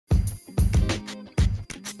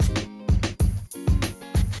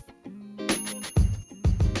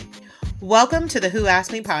Welcome to the Who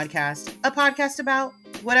Asked Me podcast, a podcast about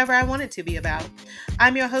whatever I want it to be about.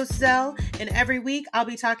 I'm your host, Zell, and every week I'll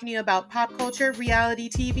be talking to you about pop culture, reality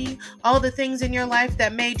TV, all the things in your life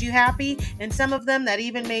that made you happy, and some of them that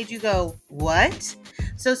even made you go, what?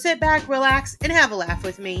 So sit back, relax, and have a laugh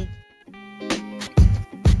with me.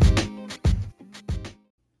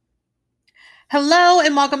 Hello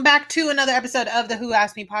and welcome back to another episode of the Who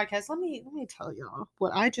Asked Me podcast. Let me tell y'all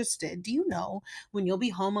what I just did. Do you know when you'll be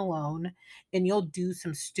home alone and you'll do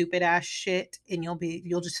some stupid ass shit and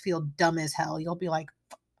you'll just feel dumb as hell. You'll be like,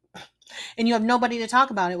 and you have nobody to talk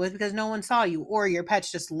about it with because no one saw you, or your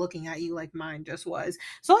pet's just looking at you like mine just was.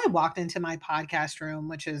 So I walked into my podcast room,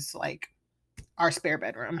 which is like our spare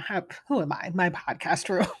bedroom. Who am I? My podcast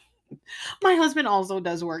room. My husband also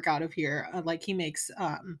does work out of here. Like he makes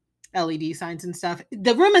LED signs and stuff.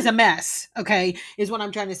 The room is a mess, okay, is what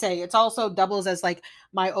I'm trying to say. It's also doubles as like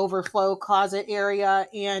my overflow closet area,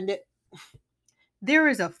 and there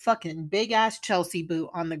is a fucking big ass Chelsea boot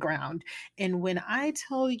on the ground. And when I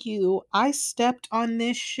tell you I stepped on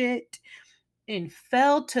this shit and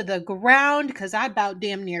fell to the ground because I about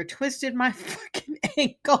damn near twisted my fucking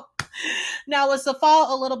ankle. Now, was the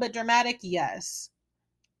fall a little bit dramatic? Yes.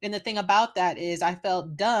 And the thing about that is I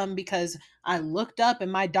felt dumb because I looked up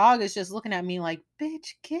and my dog is just looking at me like,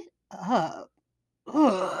 bitch, get up.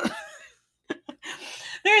 Ugh.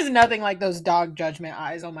 There's nothing like those dog judgment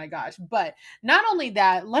eyes. Oh my gosh. But not only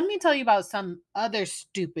that, let me tell you about some other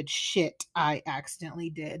stupid shit I accidentally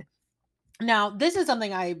did. Now, this is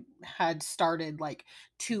something I had started like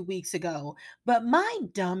 2 weeks ago, but my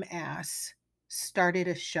dumb ass started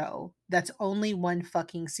a show that's only one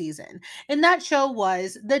fucking season. And that show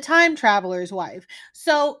was The Time Traveler's Wife.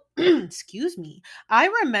 So, excuse me. I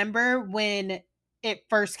remember when it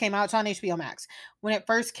first came out. It's on HBO Max. When it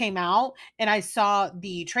first came out and I saw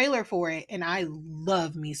the trailer for it, and I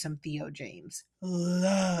love me some Theo James.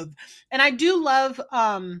 Love. And I do love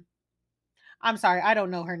I'm sorry, I don't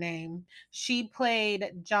know her name. She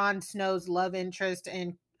played Jon Snow's love interest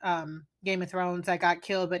in Game of Thrones that got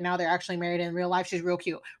killed, but now they're actually married in real life. She's real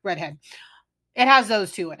cute, redhead. It has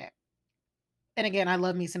those two in it. And again, I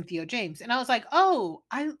love me some Theo James. And I was like, oh,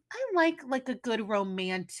 I like a good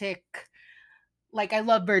romantic, like I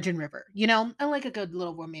love Virgin River, you know? I like a good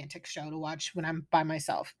little romantic show to watch when I'm by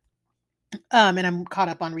myself. And I'm caught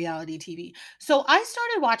up on reality TV. So I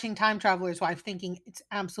started watching Time Traveler's Wife thinking it's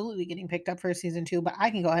absolutely getting picked up for season 2, but I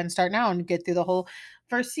can go ahead and start now and get through the whole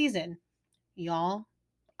first season. Y'all,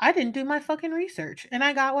 I didn't do my fucking research and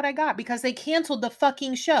I got what I got because they canceled the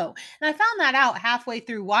fucking show. And I found that out halfway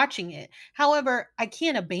through watching it. However, I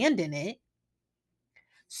can't abandon it.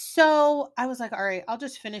 So I was like, all right, I'll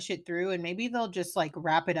just finish it through and maybe they'll just like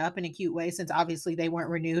wrap it up in a cute way since obviously they weren't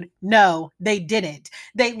renewed. No, they didn't.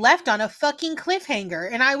 They left on a fucking cliffhanger.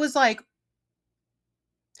 And I was like,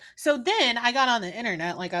 so then I got on the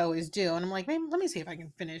internet like I always do. And I'm like, maybe let me see if I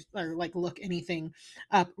can finish or like look anything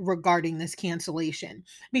up regarding this cancellation.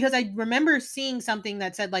 Because I remember seeing something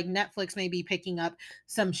that said like Netflix may be picking up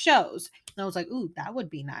some shows. And I was like, ooh, that would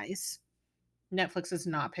be nice. Netflix is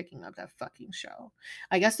not picking up that fucking show.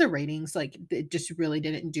 I guess the ratings, like, it just really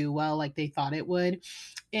didn't do well like they thought it would.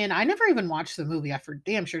 And I never even watched the movie. I for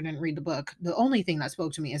damn sure didn't read the book. The only thing that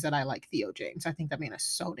spoke to me is that I like Theo James. I think that man is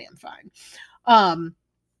so damn fine.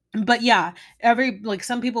 But yeah,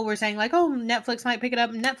 some people were saying like, oh, Netflix might pick it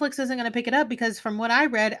up. Netflix isn't going to pick it up because from what I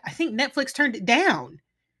read, I think Netflix turned it down.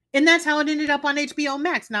 And that's how it ended up on HBO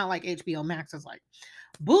Max. Not like HBO Max is like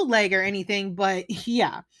bootleg or anything, but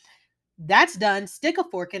yeah. That's done. Stick a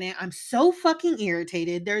fork in it. I'm so fucking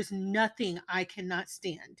irritated. There's nothing I cannot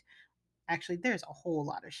stand. Actually, there's a whole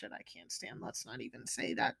lot of shit I can't stand. Let's not even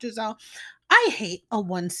say that, Giselle. I hate a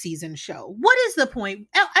one season show. What is the point?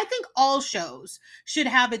 I think all shows should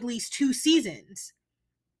have at least 2 seasons.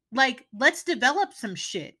 Like, let's develop some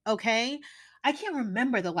shit, okay? I can't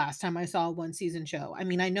remember the last time I saw a one season show. I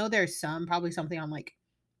mean, I know there's probably something on like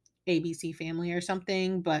ABC Family or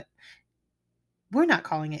something, but we're not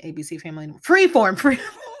calling it ABC Family anymore. Freeform.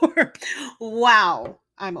 Wow,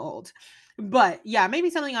 I'm old. But yeah, maybe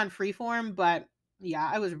something on Freeform. But yeah,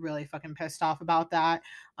 I was really fucking pissed off about that.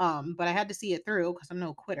 But I had to see it through because I'm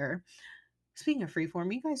no quitter. Speaking of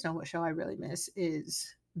Freeform, you guys know what show I really miss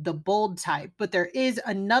is The Bold Type. But there is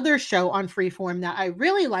another show on Freeform that I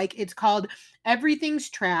really like. It's called Everything's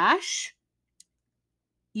Trash.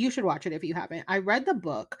 You should watch it if you haven't. I read the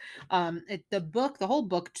book. The whole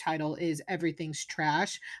book title is Everything's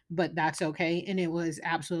Trash, but that's okay. And it was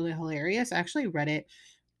absolutely hilarious. I actually read it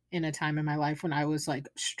in a time in my life when I was like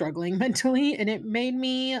struggling mentally and it made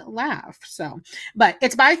me laugh. So, but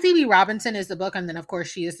it's by Phoebe Robinson is the book. And then of course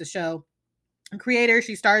she is the show. creator.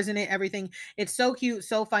 She stars in it, everything. It's so cute,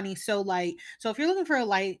 so funny, so light. So if you're looking for a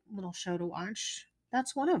light little show to watch,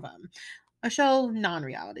 that's one of them. A show,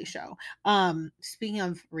 non-reality show. Speaking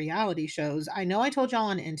of reality shows, I know I told y'all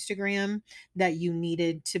on Instagram that you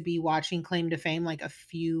needed to be watching Claim to Fame like a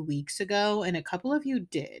few weeks ago, and a couple of you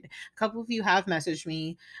did. A couple of you have messaged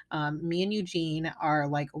me. Me and Eugene are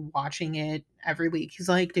like watching it every week. He's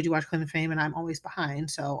like, "Did you watch Claim to Fame?" And I'm always behind,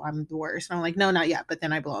 so I'm the worst. And I'm like, "No, not yet." But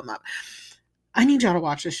then I blow him up. I need y'all to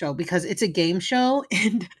watch the show because it's a game show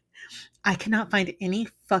and I cannot find any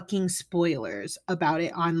fucking spoilers about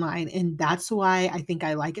it online. And that's why I think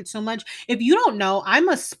I like it so much. If you don't know, I'm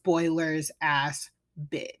a spoilers ass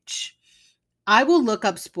bitch. I will look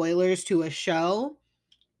up spoilers to a show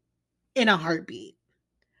in a heartbeat.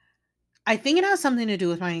 I think it has something to do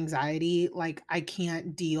with my anxiety. Like, I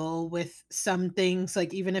can't deal with some things.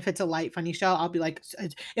 Like, even if it's a light, funny show, I'll be like,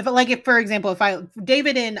 if for example, if I,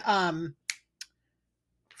 David and,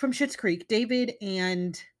 from Schitt's Creek, David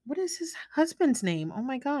and what is his husband's name? Oh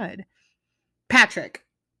my God. Patrick,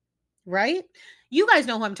 right? You guys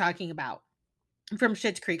know who I'm talking about from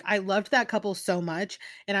Schitt's Creek. I loved that couple so much.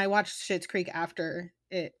 And I watched Schitt's Creek after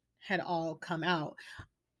it had all come out.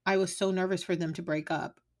 I was so nervous for them to break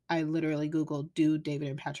up. I literally Googled, do David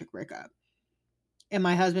and Patrick break up? And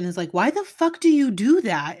my husband is like, why the fuck do you do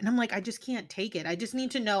that? And I'm like, I just can't take it. I just need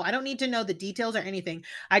to know. I don't need to know the details or anything.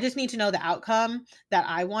 I just need to know the outcome that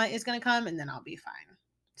I want is going to come, and then I'll be fine.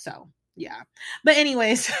 So, yeah. But,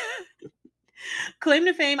 anyways, Claim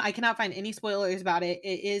to Fame, I cannot find any spoilers about it.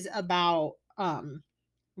 It is about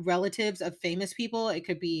relatives of famous people. It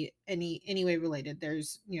could be any way related.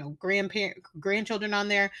 There's, grandchildren on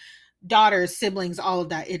there, daughters, siblings, all of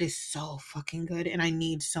that. It is so fucking good. And I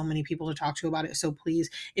need so many people to talk to about it. So please,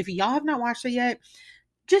 if y'all have not watched it yet,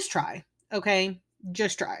 just try. Okay.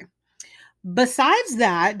 Just try. Besides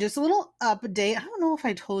that, just a little update. I don't know if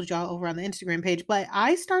I told y'all over on the Instagram page, but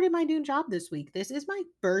I started my new job this week. This is my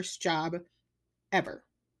first job ever,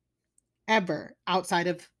 ever outside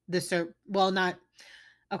of the well, not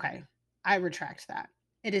okay. I retract that.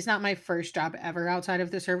 It is not my first job ever outside of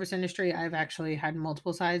the service industry. I've actually had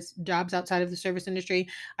multiple size jobs outside of the service industry.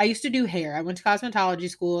 I used to do hair. I went to cosmetology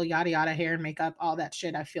school, yada yada, hair and makeup, all that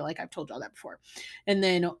shit. I feel like I've told y'all that before. And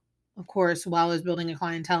then, of course, while I was building a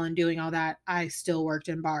clientele and doing all that, I still worked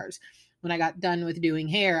in bars. When I got done with doing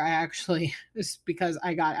hair, I actually, it's because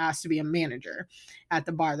I got asked to be a manager at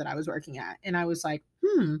the bar that I was working at. And I was like,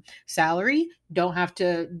 salary, don't have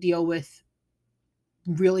to deal with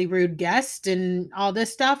really rude guests and all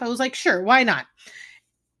this stuff. I was like, sure, why not?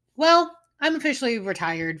 Well, I'm officially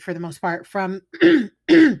retired for the most part from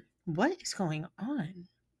what is going on?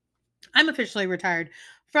 I'm officially retired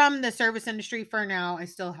from the service industry for now. I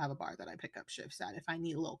still have a bar that I pick up shifts at if I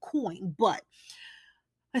need a little coin, but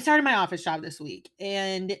I started my office job this week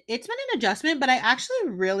and it's been an adjustment, but I actually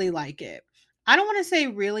really like it. I don't want to say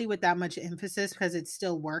really with that much emphasis because it's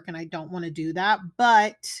still work and I don't want to do that,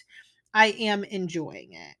 but I am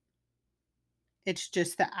enjoying it. It's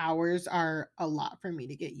just the hours are a lot for me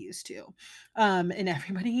to get used to. And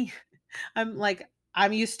everybody,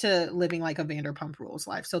 I'm used to living like a Vanderpump Rules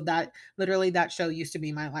life. So that literally that show used to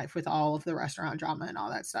be my life with all of the restaurant drama and all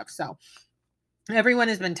that stuff. So everyone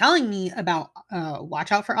has been telling me about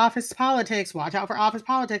watch out for office politics, watch out for office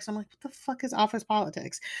politics. I'm like, what the fuck is office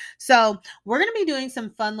politics? So we're going to be doing some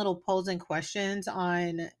fun little polls and questions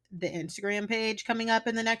on the Instagram page coming up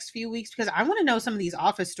in the next few weeks because I want to know some of these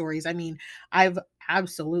office stories. I mean, I've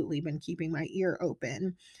absolutely been keeping my ear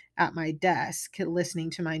open at my desk listening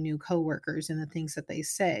to my new coworkers and the things that they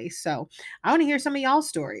say. So I want to hear some of y'all's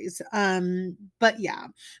stories. But yeah,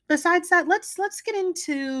 besides that, let's get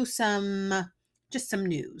into some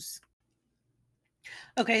news.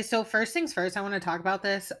 Okay, so first things first, I want to talk about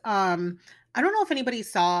this. I don't know if anybody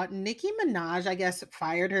saw Nicki Minaj, I guess,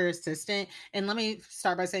 fired her assistant. And let me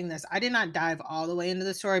start by saying this. I did not dive all the way into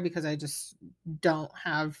the story because I just don't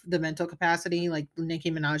have the mental capacity. Like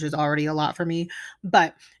Nicki Minaj is already a lot for me.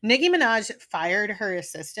 But Nicki Minaj fired her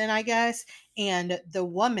assistant, I guess. And the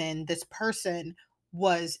woman, this person,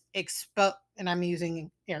 was and I'm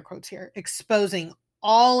using air quotes here, exposing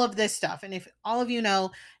all of this stuff. And if all of you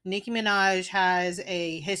know, Nicki Minaj has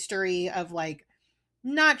a history of like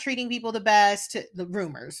not treating people the best, the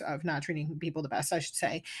rumors of not treating people the best, I should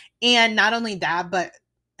say. And not only that, but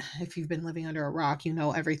if you've been living under a rock, you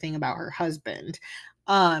know everything about her husband.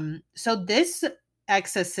 So this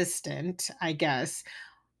ex-assistant, I guess,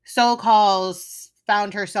 so-called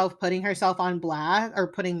found herself putting herself on blast or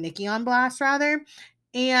putting Nicki on blast rather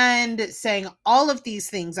and saying all of these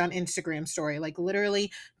things on Instagram story, like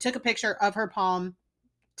literally took a picture of her palm,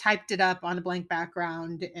 typed it up on a blank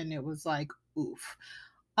background, and it was like oof.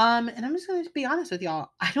 And I'm just going to be honest with y'all.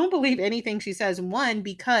 I don't believe anything she says. One,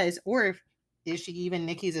 because, or if, is she even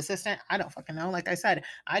Nikki's assistant? I don't fucking know. Like I said,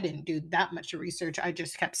 I didn't do that much research. I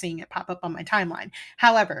just kept seeing it pop up on my timeline.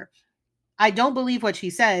 However, I don't believe what she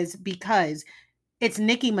says because it's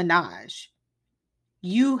Nicki Minaj.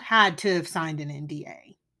 You had to have signed an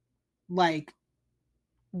NDA. Like,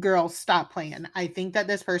 girl, stop playing. I think that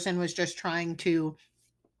this person was just trying to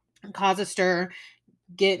cause a stir,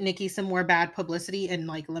 get Nikki some more bad publicity. And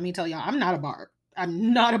like, let me tell y'all, I'm not a barb.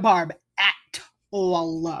 I'm not a barb at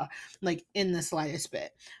all, like in the slightest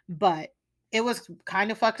bit. But it was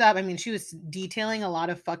kind of fucked up. I mean, she was detailing a lot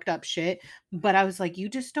of fucked up shit, but I was like, you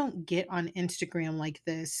just don't get on Instagram like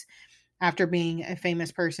this after being a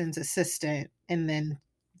famous person's assistant and then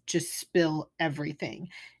just spill everything.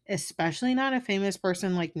 Especially not a famous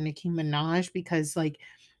person like Nicki Minaj, because like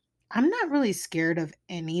I'm not really scared of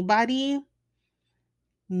anybody.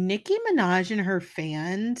 Nicki Minaj and her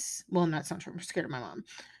fans, well, I'm not sure I'm scared of my mom.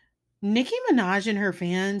 Nicki Minaj and her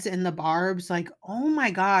fans and the Barbs, like, oh my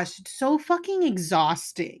gosh, it's so fucking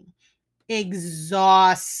exhausting.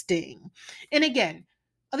 Exhausting. And again,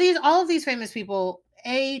 all of these famous people,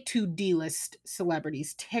 A to D-list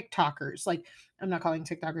celebrities, TikTokers, like I'm not calling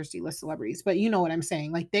TikTokers D-list celebrities, but you know what I'm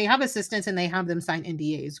saying. Like they have assistants and they have them sign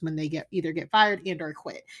NDAs when they get fired and or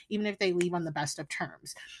quit, even if they leave on the best of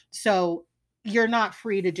terms. So you're not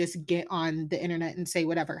free to just get on the internet and say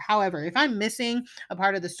whatever. However, if I'm missing a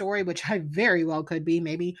part of the story, which I very well could be,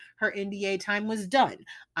 maybe her NDA time was done.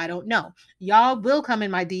 I don't know. Y'all will come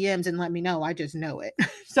in my DMs and let me know. I just know it.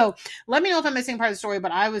 So let me know if I'm missing part of the story.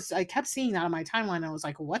 But I kept seeing that on my timeline. I was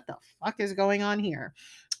like, what the fuck is going on here?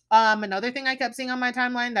 Another thing I kept seeing on my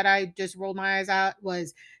timeline that I just rolled my eyes at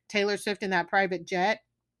was Taylor Swift in that private jet.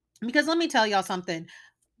 Because let me tell y'all something.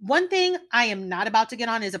 One thing I am not about to get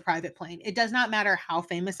on is a private plane. It does not matter how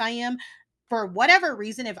famous I am. For whatever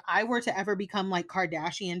reason, if I were to ever become like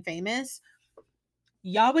Kardashian famous,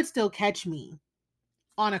 y'all would still catch me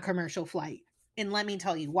on a commercial flight. And let me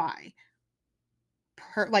tell you why.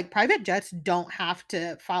 Like private jets don't have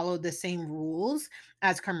to follow the same rules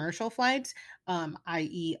as commercial flights,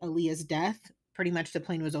 i.e. Aaliyah's death. Pretty much the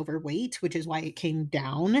plane was overweight, which is why it came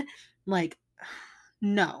down. Like,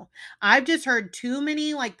 no. I've just heard too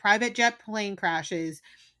many like private jet plane crashes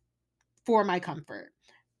for my comfort.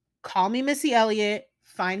 Call me Missy Elliott.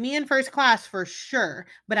 Find me in first class for sure.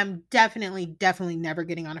 But I'm definitely never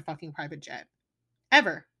getting on a fucking private jet.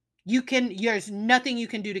 Ever. There's nothing you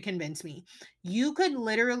can do to convince me. You could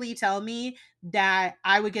literally tell me that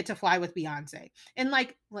I would get to fly with Beyonce. And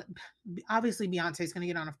like, obviously Beyonce is going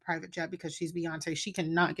to get on a private jet because she's Beyonce. She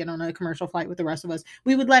cannot get on a commercial flight with the rest of us.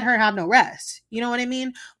 We would let her have no rest. You know what I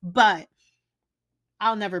mean? But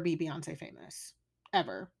I'll never be Beyonce famous.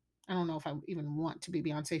 Ever. I don't know if I even want to be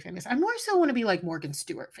Beyonce famous. I more so want to be like Morgan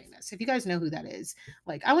Stewart famous. If you guys know who that is,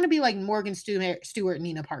 like I want to be like Morgan Stewart,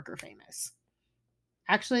 Nina Parker famous.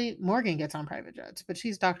 Actually, Morgan gets on private jets, but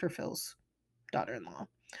she's Dr. Phil's daughter-in-law.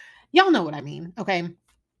 Y'all know what I mean, okay?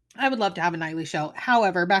 I would love to have a nightly show.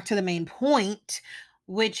 However, back to the main point,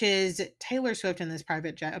 which is Taylor Swift in this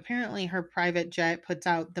private jet. Apparently, her private jet puts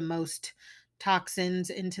out the most toxins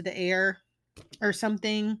into the air or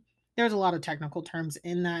something. There's a lot of technical terms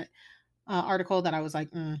in that article that I was like,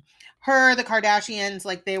 her, the Kardashians,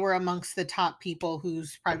 like they were amongst the top people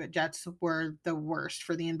whose private jets were the worst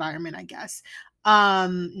for the environment, I guess.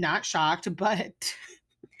 Not shocked, but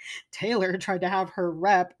Taylor tried to have her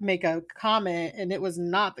rep make a comment and it was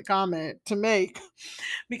not the comment to make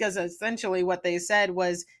because essentially what they said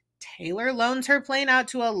was Taylor loans her plane out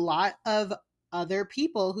to a lot of other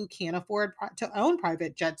people who can't afford to own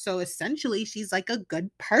private jets. So essentially she's like a good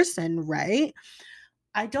person, right?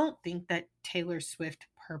 I don't think that Taylor Swift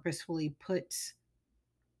purposefully puts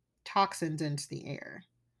toxins into the air.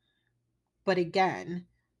 But again,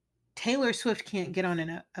 Taylor Swift can't get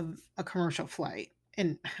on a commercial flight.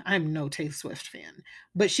 And I'm no Taylor Swift fan,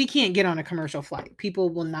 but she can't get on a commercial flight. People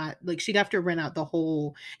will not, like, she'd have to rent out the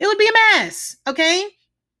whole, it would be a mess. Okay.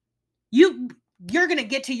 You're going to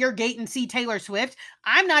get to your gate and see Taylor Swift.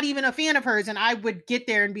 I'm not even a fan of hers. And I would get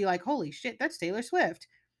there and be like, holy shit, that's Taylor Swift.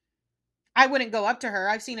 I wouldn't go up to her.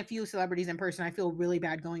 I've seen a few celebrities in person. I feel really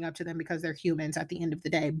bad going up to them because they're humans at the end of the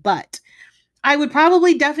day. But I would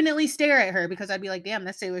probably definitely stare at her because I'd be like, damn,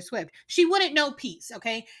 that's Taylor Swift. She wouldn't know peace,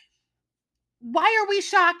 okay? Why are we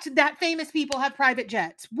shocked that famous people have private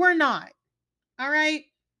jets? We're not. All right?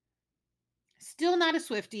 Still not a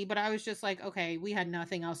Swiftie, but I was just like, okay, we had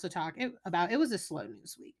nothing else to talk about. It was a slow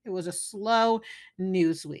news week. It was a slow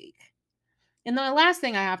news week. And then the last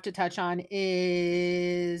thing I have to touch on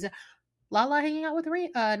is Lala hanging out with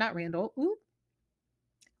not Randall. Ooh.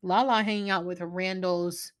 Lala hanging out with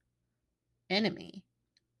Randall's enemy,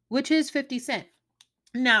 which is 50 Cent.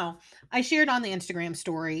 Now, I shared on the Instagram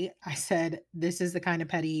story, I said, this is the kind of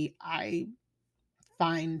petty I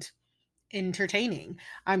find entertaining.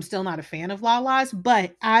 I'm still not a fan of Lala's,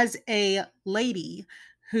 but as a lady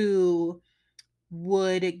who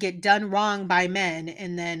would get done wrong by men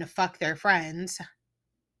and then fuck their friends,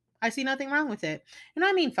 I see nothing wrong with it. And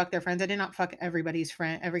I mean fuck their friends. I did not fuck everybody's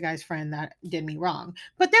friend, every guy's friend that did me wrong.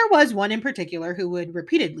 But there was one in particular who would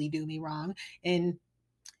repeatedly do me wrong, and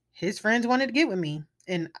his friends wanted to get with me.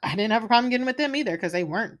 And I didn't have a problem getting with them either because they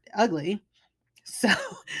weren't ugly. So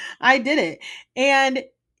I did it. And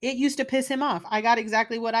it used to piss him off. I got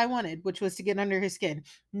exactly what I wanted, which was to get under his skin.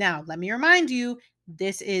 Now, let me remind you,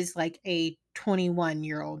 this is like a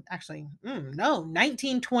 21-year-old, actually, no,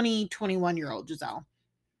 19, 20, 21-year-old Giselle.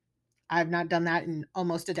 I've not done that in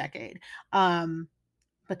almost a decade.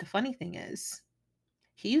 But the funny thing is,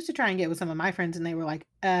 he used to try and get with some of my friends, and they were like,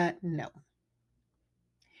 no.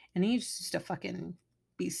 And he used to fucking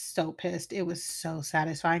be so pissed. It was so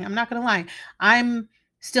satisfying. I'm not gonna lie. I'm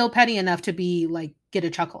still petty enough to be like, get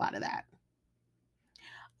a chuckle out of that.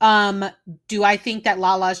 Um, do I think that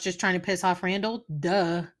Lala's just trying to piss off Randall?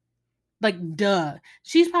 Duh. Like, duh.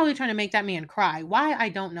 She's probably trying to make that man cry. Why? I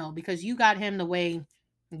don't know. Because you got him the way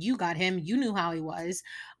you got him. You knew how he was.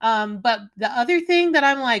 But the other thing that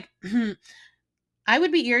I'm like, I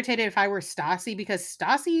would be irritated if I were Stassi, because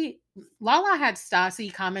Lala had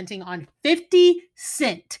Stassi commenting on 50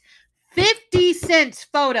 Cent's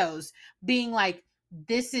photos, being like,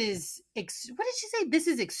 this is, what did she say? This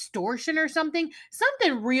is extortion or something?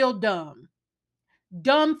 Something real dumb.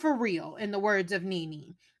 Dumb for real, in the words of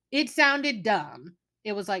Nene. It sounded dumb.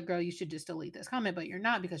 It was like, girl, you should just delete this comment, but you're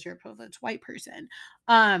not because you're a privileged white person.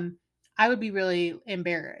 I would be really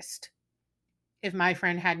embarrassed if my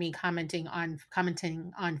friend had me commenting on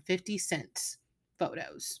 50 Cent's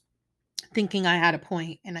photos, thinking I had a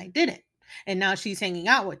point and I didn't. And now she's hanging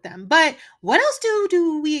out with them. But what else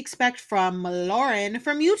do we expect from Lauren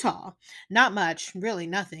from Utah? Not much, really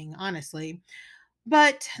nothing, honestly.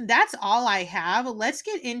 But that's all I have. Let's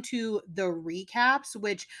get into the recaps,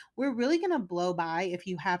 which we're really going to blow by. If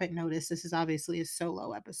you haven't noticed, this is obviously a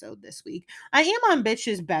solo episode this week. I am on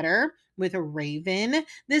Bitches Better with a Raven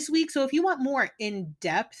this week. So if you want more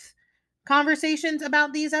in-depth conversations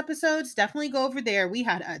about these episodes, definitely go over there. We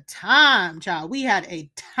had a time, child. We had a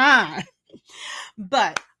time.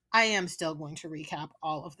 But I am still going to recap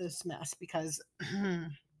all of this mess because...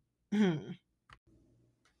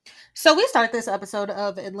 So we start this episode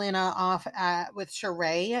of Atlanta off with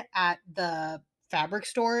Sheree at the fabric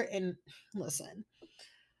store. And listen,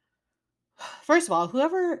 first of all,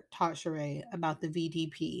 whoever taught Sheree about the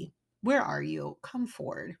VDP, where are you? Come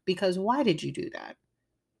forward. Because why did you do that?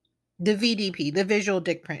 The VDP, the visual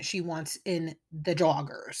dick print she wants in the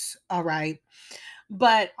joggers. All right.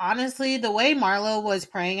 But honestly, the way Marlo was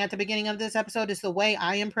praying at the beginning of this episode is the way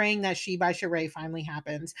I am praying that She by Sheree finally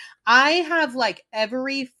happens. I have like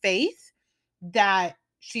every faith that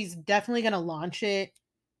she's definitely going to launch it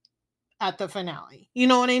at the finale. You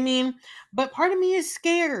know what I mean? But part of me is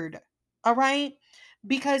scared. All right?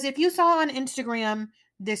 Because if you saw on Instagram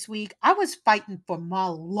this week, I was fighting for my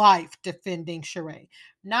life defending Sheree.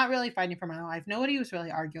 Not really fighting for my life. Nobody was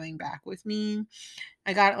really arguing back with me.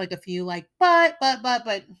 I got like a few like, but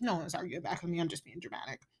no one was arguing back with me. I'm just being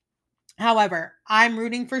dramatic. However, I'm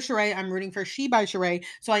rooting for Sheree. I'm rooting for She by Sheree.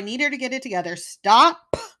 So I need her to get it together.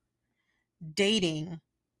 Stop dating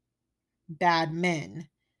bad men,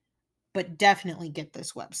 but definitely get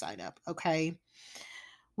this website up, okay?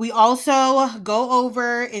 We also go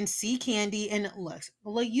over and see Candy, and look,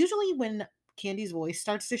 usually when Candy's voice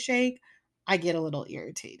starts to shake, I get a little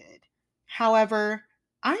irritated. However,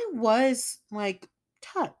 I was like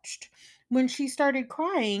touched when she started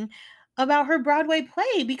crying about her Broadway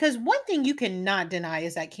play, because one thing you cannot deny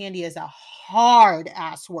is that Candy is a hard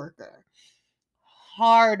ass worker.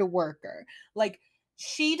 Hard worker. Like,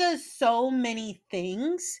 she does so many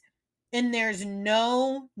things, and there's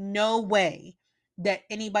no way that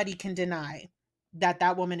anybody can deny that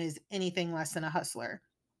that woman is anything less than a hustler.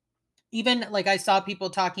 Even like I saw people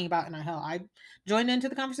talking about, and I joined into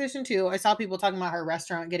the conversation too. I saw people talking about her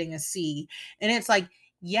restaurant getting a C, and it's like,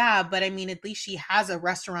 yeah, but I mean, at least she has a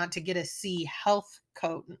restaurant to get a C health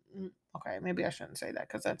code. Okay, maybe I shouldn't say that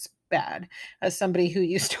because that's bad. As somebody who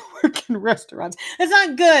used to work in restaurants, it's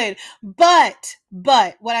not good.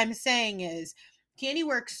 But what I'm saying is, Candy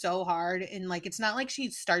works so hard, and like it's not like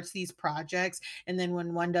she starts these projects and then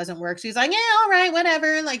when one doesn't work, she's like, yeah, all right,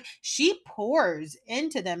 whatever. Like, she pours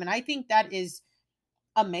into them, and I think that is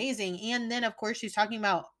amazing. And then of course she's talking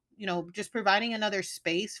about just providing another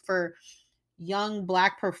space for young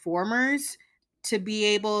Black performers to be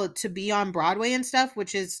able to be on Broadway and stuff,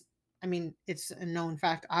 which is, I mean, it's a known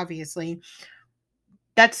fact, obviously.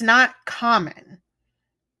 That's not common,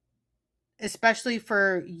 especially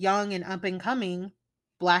for young and up and coming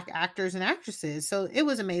Black actors and actresses. So it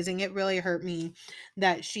was amazing. It really hurt me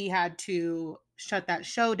that she had to shut that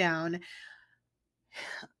show down.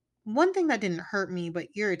 One thing that didn't hurt me but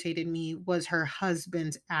irritated me was her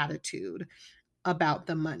husband's attitude about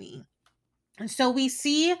the money. So we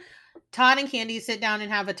see Todd and Candy sit down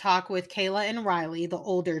and have a talk with Kayla and Riley, the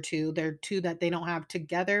older two. They're two that they don't have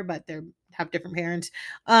together, but they have different parents.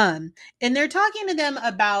 And they're talking to them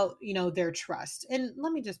about, their trust. And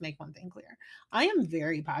let me just make one thing clear. I am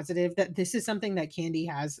very positive that this is something that Candy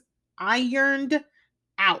has ironed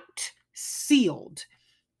out, sealed,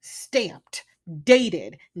 stamped,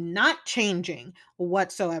 dated, not changing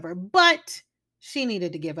whatsoever. But she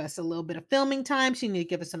needed to give us a little bit of filming time. She needed to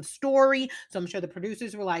give us some story. So I'm sure the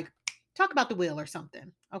producers were like, talk about the will or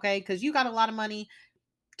something, okay? Because you got a lot of money.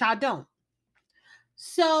 Todd don't.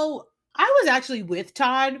 So I was actually with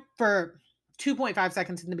Todd for 2.5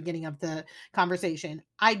 seconds in the beginning of the conversation.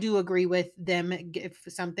 I do agree with them, if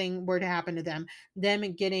something were to happen to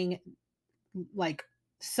them getting like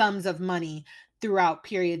sums of money throughout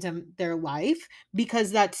periods of their life,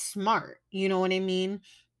 because that's smart. You know what I mean?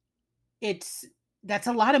 That's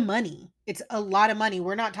a lot of money. It's a lot of money.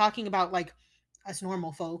 We're not talking about like us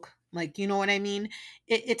normal folk. Like, you know what I mean?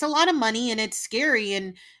 It's a lot of money and it's scary,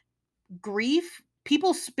 and grief,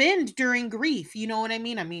 people spend during grief. You know what I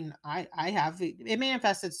mean? I mean, I have, it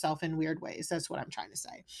manifests itself in weird ways. That's what I'm trying to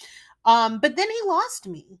say. But then he lost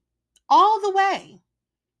me all the way.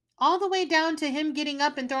 All the way down to him getting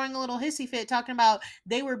up and throwing a little hissy fit, talking about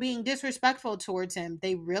they were being disrespectful towards him.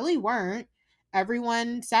 They really weren't.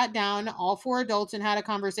 Everyone sat down, all four adults, and had a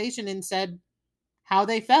conversation and said how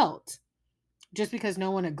they felt. Just because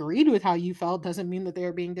no one agreed with how you felt doesn't mean that they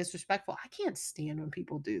were being disrespectful. I can't stand when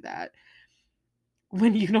people do that.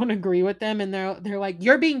 When you don't agree with them and they're like,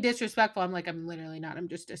 you're being disrespectful. I'm like, I'm literally not. I'm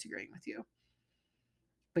just disagreeing with you.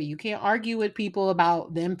 But you can't argue with people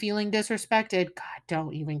about them feeling disrespected. God,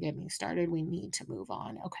 don't even get me started. We need to move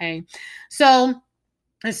on. Okay. So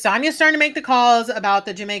Sonya's starting to make the calls about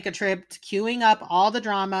the Jamaica trip, queuing up all the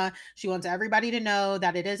drama. She wants everybody to know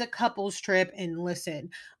that it is a couples trip. And listen,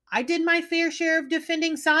 I did my fair share of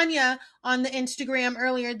defending Sonya on the Instagram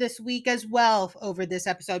earlier this week as well over this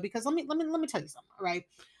episode, because let me tell you something, right?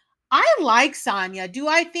 I like Sonya. Do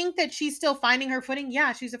I think that she's still finding her footing?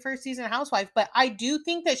 Yeah, she's a first season housewife, but I do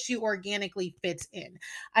think that she organically fits in.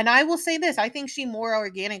 And I will say this, I think she more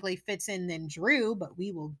organically fits in than Drew, but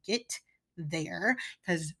we will get there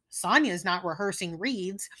because Sonya is not rehearsing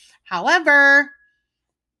reads. However,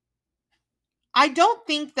 I don't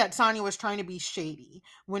think that Sonya was trying to be shady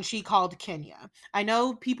when she called Kenya. I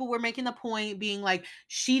know people were making the point being like,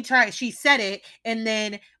 she said it, and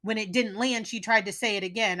then when it didn't land, she tried to say it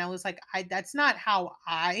again. I was like, that's not how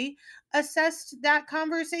I assessed that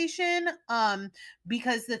conversation.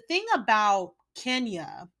 Because the thing about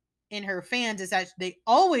Kenya and her fans is that they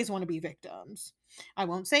always want to be victims. I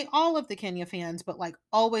won't say all of the Kenya fans, but like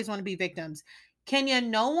always want to be victims. Kenya,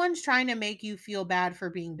 no one's trying to make you feel bad for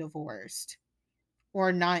being divorced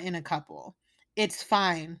or not in a couple. It's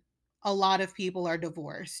fine. A lot of people are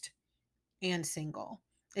divorced and single.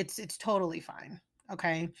 It's totally fine.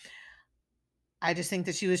 Okay. I just think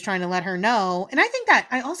that she was trying to let her know. And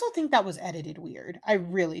I also think that was edited weird. I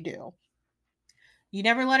really do. You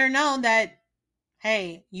never let her know that,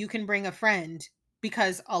 hey, you can bring a friend,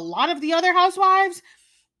 because a lot of the other housewives,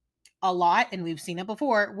 and we've seen it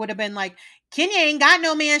before, would have been like, Kenya ain't got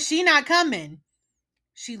no man. She not coming.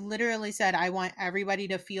 She literally said, I want everybody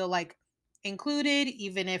to feel like included,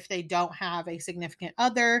 even if they don't have a significant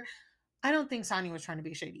other. I don't think Sonya was trying to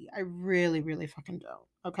be shady. I really, really fucking don't.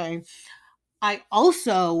 Okay. I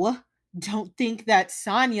also don't think that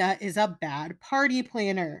Sonya is a bad party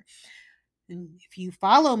planner. And if you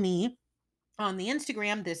follow me on the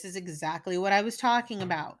Instagram, this is exactly what I was talking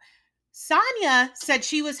about. Sonya said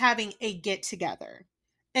she was having a get together.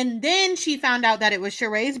 And then she found out that it was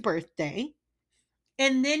Sheree's birthday.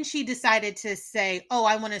 And then she decided to say, oh,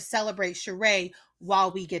 I want to celebrate Sheree while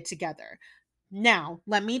we get together. Now,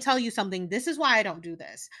 let me tell you something. This is why I don't do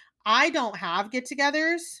this. I don't have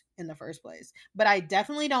get-togethers in the first place, but I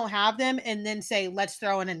definitely don't have them and then say, let's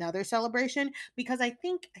throw in another celebration, because I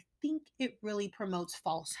think it really promotes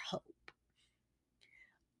false hope.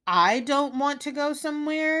 I don't want to go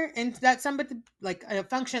somewhere and that somebody, like a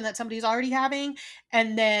function that somebody's already having,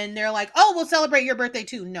 and then they're like, oh, we'll celebrate your birthday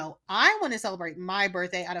too. No, I want to celebrate my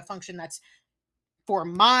birthday at a function that's for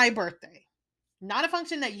my birthday. Not a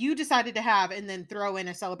function that you decided to have and then throw in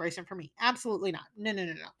a celebration for me. Absolutely not. No, no,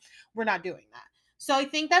 no, no. We're not doing that. So I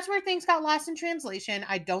think that's where things got lost in translation.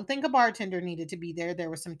 I don't think a bartender needed to be there. There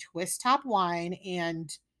was some twist top wine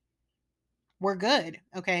and we're good.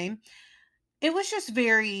 Okay. It was just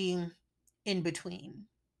very in between.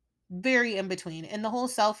 Very in between. And the whole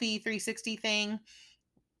selfie 360 thing,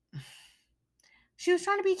 she was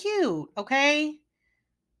trying to be cute. Okay.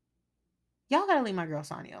 Y'all gotta leave my girl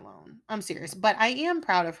Sonia alone. I'm serious. But I am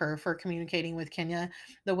proud of her for communicating with Kenya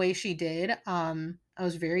the way she did. I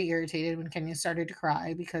was very irritated when Kenya started to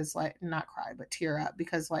cry because, like, not cry, but tear up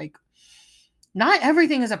because, like, not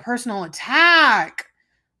everything is a personal attack.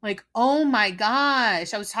 Like, oh my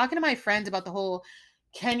gosh. I was talking to my friends about the whole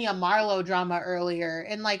Kenya Marlo drama earlier.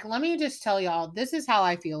 And, like, let me just tell y'all, this is how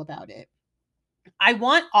I feel about it. I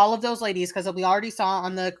want all of those ladies, because we already saw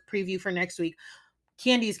on the preview for next week,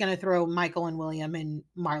 Candy's going to throw Michael and William in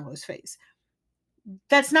Marlo's face.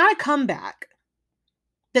 That's not a comeback.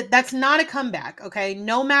 That's not a comeback, okay?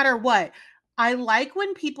 No matter what. I like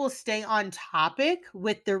when people stay on topic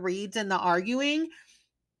with the reads and the arguing.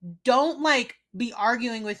 Don't like be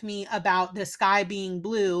arguing with me about the sky being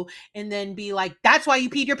blue and then be like, that's why you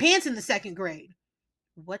peed your pants in the second grade.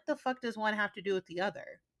 What the fuck does one have to do with the other?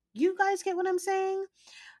 You guys get what I'm saying?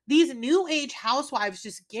 These new age housewives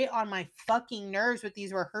just get on my fucking nerves with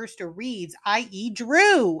these rehearsed reads, i.e.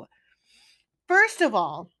 Drew. First of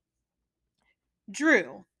all,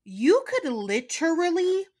 Drew, you could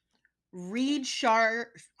literally read I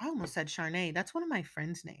almost said Charnay. That's one of my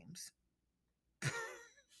friends' names.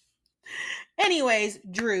 Anyways,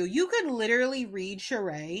 Drew, you could literally read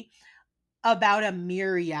Sheree about a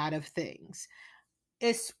myriad of things,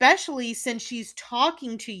 especially since she's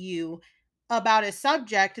talking to you about a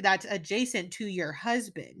subject that's adjacent to your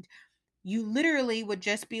husband. You literally would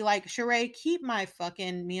just be like, Sheree, keep me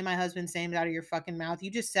and my husband's names out of your fucking mouth.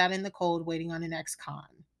 You just sat in the cold waiting on an ex-con.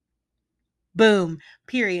 Boom.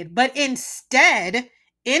 Period. But instead,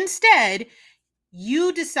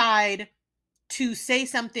 you decide to say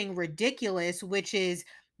something ridiculous, which is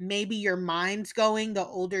maybe your mind's going the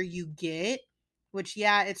older you get, which,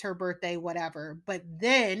 yeah, it's her birthday, whatever. But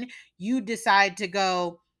then you decide to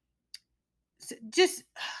go, just,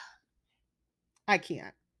 I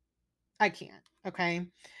can't. Okay.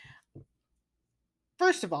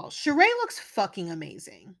 First of all, Sheree looks fucking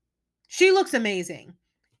amazing. She looks amazing.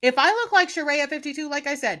 If I look like Sheree at 52, like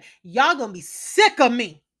I said, y'all gonna be sick of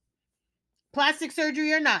me. Plastic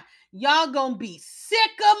surgery or not, y'all gonna be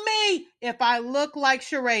sick of me if I look like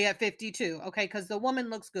Sheree at 52, okay? Because the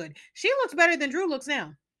woman looks good. She looks better than Drew looks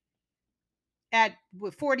now. At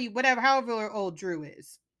 40, whatever, however old Drew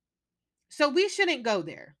is. So we shouldn't go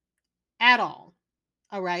there at all.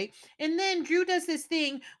 All right. And then Drew does this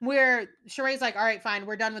thing where Sheree's like, all right, fine,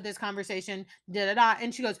 we're done with this conversation. Da da da.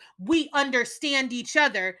 And she goes, we understand each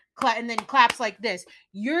other. And then claps like this.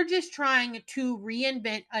 You're just trying to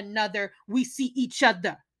reinvent another we see each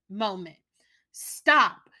other moment.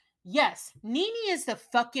 Stop. Yes, Nene is the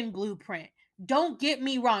fucking blueprint. Don't get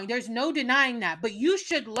me wrong. There's no denying that. But you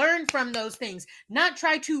should learn from those things, not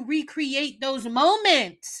try to recreate those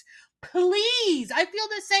moments. Please. I feel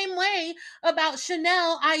the same way about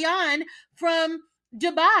Chanel Ayan from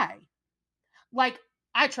Dubai. Like,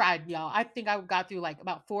 I tried, y'all. I think I got through like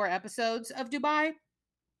about 4 episodes of Dubai.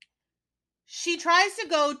 She tries to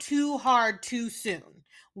go too hard too soon.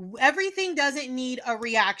 Everything doesn't need a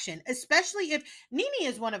reaction, especially if Nene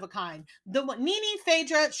is one of a kind. The Nene,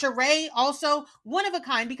 Phaedra, Sheree, also one of a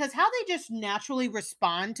kind, because how they just naturally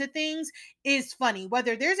respond to things is funny,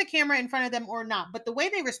 whether there's a camera in front of them or not. But the way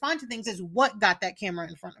they respond to things is what got that camera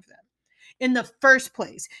in front of them in the first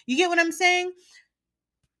place. You get what I'm saying?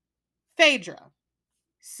 Phaedra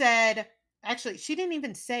said, actually, she didn't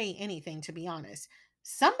even say anything, to be honest.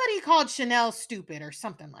 Somebody called Chanel stupid or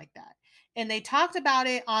something like that. And they talked about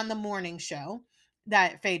it on the morning show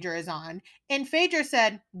that Phaedra is on. And Phaedra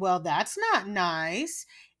said, well, that's not nice.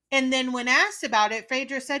 And then when asked about it,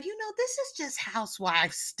 Phaedra said, this is just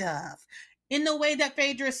housewife stuff, in the way that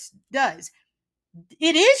Phaedra does.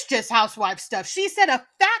 It is just housewife stuff. She said a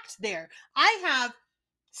fact there. I have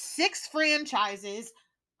 6 franchises,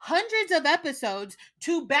 hundreds of episodes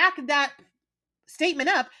to back that statement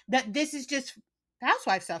up, that this is just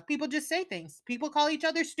housewife stuff. People just say things. People call each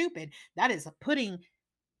other stupid. That is putting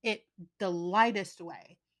it the lightest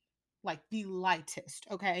way. Like the lightest,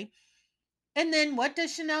 okay? And then what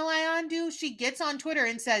does Chanel Ayan do? She gets on Twitter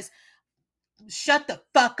and says, shut the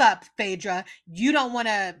fuck up, Phaedra. You don't want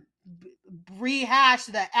to rehash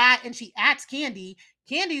the and she ats Candy.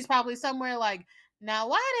 Candy's probably somewhere like, now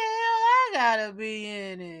why the hell I gotta be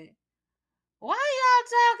in it? Why y'all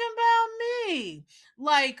talking about me?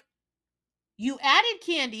 Like, you added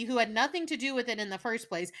Candy, who had nothing to do with it in the first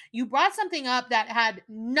place. You brought something up that had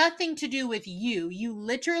nothing to do with you. You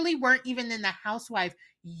literally weren't even in the housewife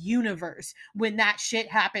universe when that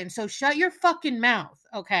shit happened. So shut your fucking mouth,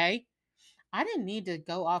 okay? I didn't need to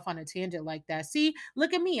go off on a tangent like that. See,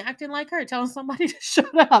 look at me acting like her, telling somebody to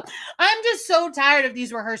shut up. I'm just so tired of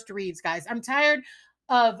these rehearsed reads, guys. I'm tired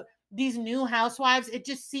of these new housewives. It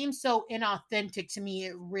just seems so inauthentic to me.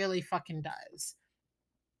 It really fucking does.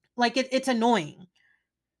 Like it's annoying.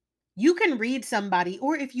 You can read somebody,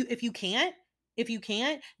 or if you can't,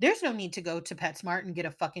 there's no need to go to PetSmart and get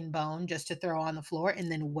a fucking bone just to throw on the floor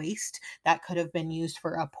and then waste that could have been used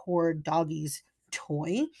for a poor doggy's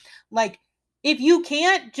toy. Like, if you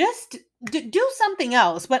can't, just do something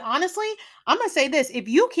else. But honestly, I'm gonna say this: if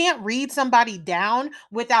you can't read somebody down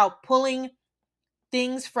without pulling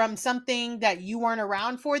things from something that you weren't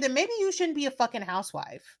around for, then maybe you shouldn't be a fucking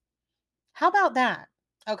housewife. How about that?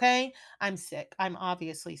 Okay. I'm sick. I'm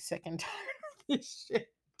obviously sick and tired of this shit.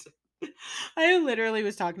 I literally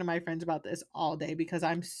was talking to my friends about this all day because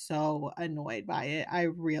I'm so annoyed by it. I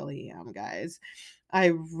really am, guys.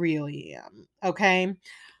 I really am. Okay.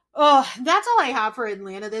 Oh, that's all I have for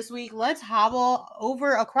Atlanta this week. Let's hobble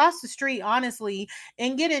over across the street, honestly,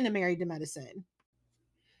 and get into Married to Medicine.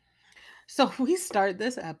 So we start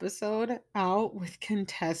this episode out with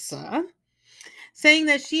Contessa saying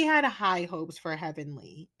that she had high hopes for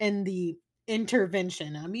Heavenly in the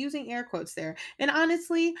intervention. I'm using air quotes there. And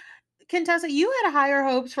honestly, Contessa, you had higher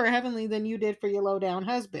hopes for Heavenly than you did for your low down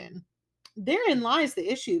husband. Therein lies the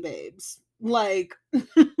issue, babes. Like,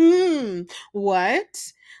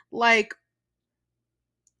 what? Like,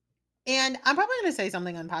 and I'm probably going to say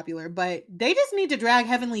something unpopular, but they just need to drag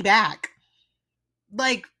Heavenly back.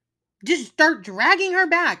 Like, just start dragging her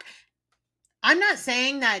back. I'm not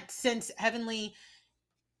saying that since Heavenly,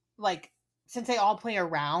 like, since they all play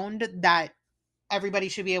around, that everybody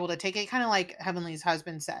should be able to take it, kind of like Heavenly's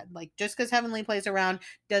husband said. Like, just because Heavenly plays around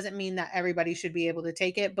doesn't mean that everybody should be able to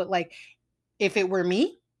take it. But like, if it were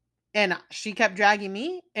me and she kept dragging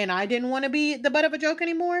me and I didn't want to be the butt of a joke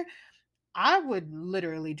anymore, I would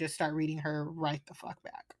literally just start reading her right the fuck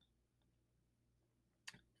back.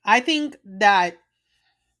 I think that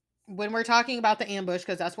when we're talking about the ambush,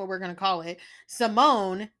 because that's what we're going to call it,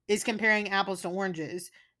 Simone is comparing apples to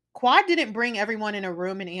oranges. Quad didn't bring everyone in a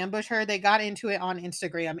room and ambush her. They got into it on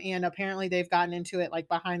Instagram, and apparently they've gotten into it like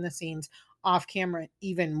behind the scenes, off camera,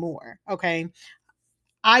 even more. Okay.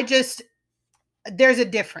 I just, there's a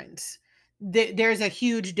difference. There's a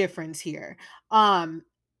huge difference here.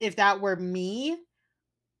 If that were me,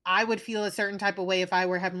 I would feel a certain type of way if I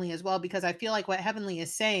were Heavenly as well, because I feel like what Heavenly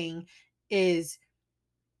is saying is,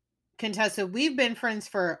 Contessa, we've been friends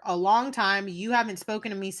for a long time. You haven't spoken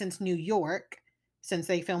to me since New York, since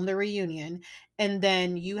they filmed the reunion. And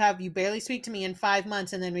then you barely speak to me in 5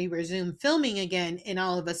 months, and then we resume filming again. And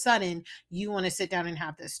all of a sudden, you want to sit down and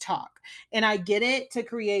have this talk. And I get it, to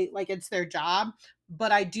create, like, it's their job.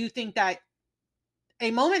 But I do think that a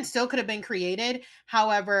moment still could have been created.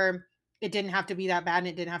 However, it didn't have to be that bad, and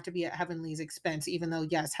it didn't have to be at Heavenly's expense, even though,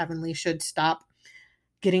 yes, Heavenly should stop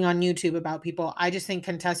getting on YouTube about people. I just think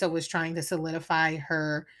Contessa was trying to solidify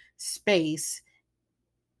her space,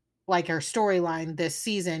 like her storyline this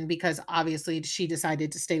season, because obviously she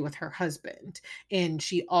decided to stay with her husband. And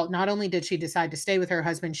not only did she decide to stay with her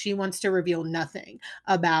husband, she wants to reveal nothing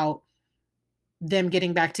about them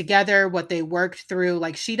getting back together, what they worked through.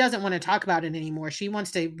 Like, she doesn't want to talk about it anymore. She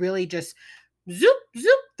wants to really just zoop,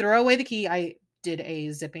 zoop, throw away the key. I did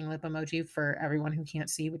a zipping lip emoji for everyone who can't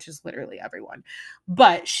see, which is literally everyone.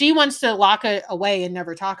 But she wants to lock it away and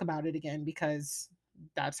never talk about it again, because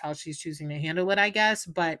that's how she's choosing to handle it, I guess.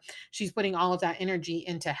 But she's putting all of that energy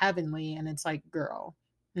into Heavenly, and it's like, girl,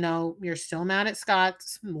 no, you're still mad at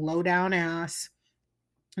Scott's low down ass.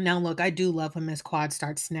 Now, look, I do love when Miss Quad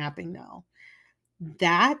starts snapping, though.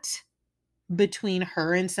 That between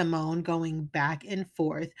her and Simone going back and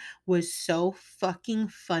forth was so fucking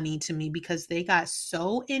funny to me, because they got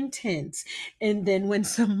so intense. And then when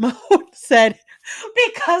Simone said,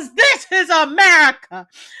 because this is America,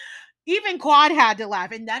 even Quad had to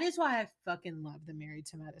laugh. And that is why I fucking love the Married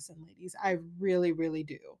to Medicine ladies. I really, really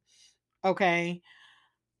do. Okay.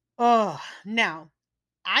 Oh, now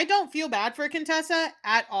I don't feel bad for Contessa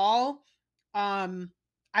at all. Um,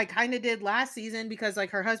 I kind of did last season, because like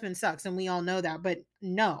her husband sucks and we all know that. But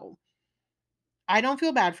no, I don't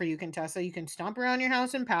feel bad for you, Contessa. You can stomp around your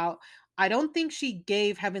house and pout. I don't think she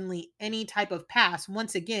gave Heavenly any type of pass.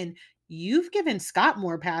 Once again, you've given Scott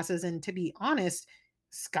more passes. And to be honest,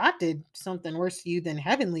 Scott did something worse to you than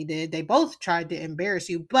Heavenly did. They both tried to embarrass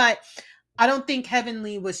you. But I don't think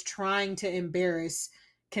Heavenly was trying to embarrass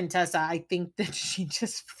Contessa. I think that she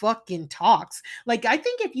just fucking talks. Like, I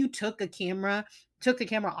think if you took the camera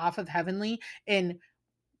off of Heavenly and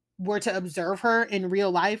were to observe her in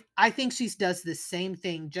real life, I think she does the same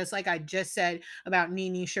thing, just like I just said about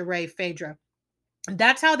Nene, Sheree, Phaedra.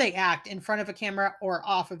 That's how they act in front of a camera or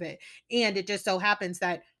off of it. And it just so happens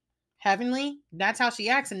that Heavenly, that's how she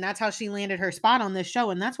acts, and that's how she landed her spot on this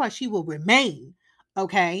show, and that's why she will remain.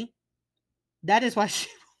 Okay? That is why she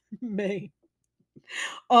will remain.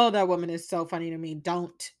 Oh, that woman is so funny to me.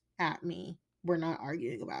 Don't at me. We're not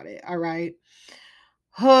arguing about it. All right.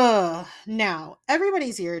 Now,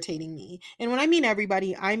 everybody's irritating me. And when I mean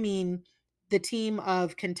everybody, I mean the team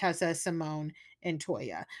of Contessa, Simone, and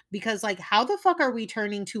Toya. Because, like, how the fuck are we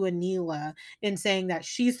turning to Anila and saying that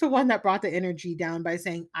she's the one that brought the energy down by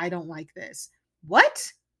saying, I don't like this?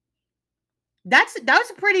 What? That's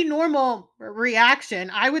a pretty normal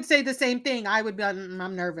reaction. I would say the same thing. I would be like,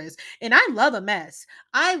 I'm nervous. And I love a mess.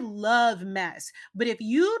 I love mess. But if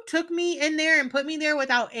you took me in there and put me there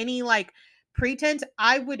without any like pretense,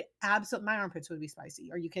 I would absolutely, my armpits would be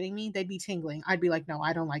spicy. Are you kidding me? They'd be tingling. I'd be like, no,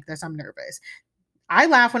 I don't like this. I'm nervous. I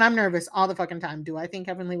laugh when I'm nervous all the fucking time. Do I think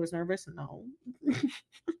Heavenly was nervous? No.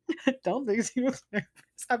 I don't think she was nervous.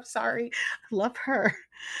 I'm sorry. I love her.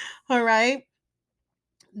 All right.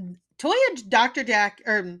 Toya, Dr. Jack,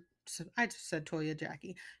 or I just said Toya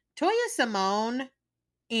Jackie. Toya, Simone,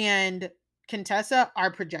 and Contessa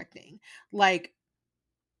are projecting. Like,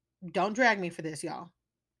 don't drag me for this, y'all.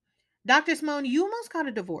 Dr. Simone, you almost got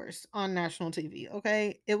a divorce on national TV,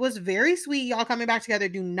 okay? It was very sweet, y'all coming back together.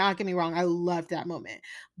 Do not get me wrong. I loved that moment.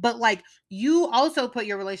 But, like, you also put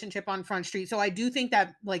your relationship on Front Street. So I do think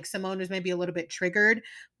that, like, Simone was maybe a little bit triggered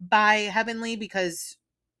by Heavenly because,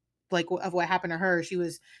 like, of what happened to her. She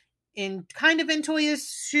was in kind of in Toya's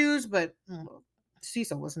shoes, but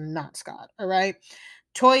Cecil was not Scott. All right.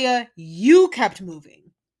 Toya, you kept moving.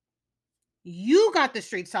 You got the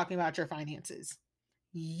streets talking about your finances.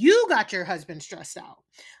 You got your husband stressed out.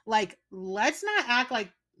 Like, let's not act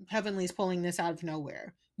like Heavenly's pulling this out of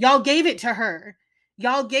nowhere. Y'all gave it to her.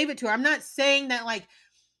 Y'all gave it to her. I'm not saying that, like,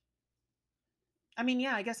 I mean,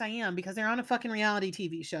 yeah, I guess I am because they're on a fucking reality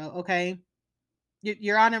TV show, okay?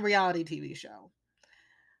 You're on a reality TV show.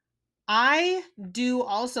 I do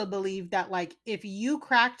also believe that, like, if you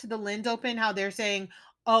cracked the lens open, how they're saying,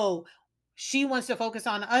 oh, she wants to focus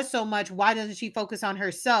on us so much. Why doesn't she focus on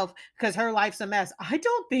herself? Because her life's a mess. I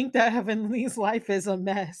don't think that Heavenly's life is a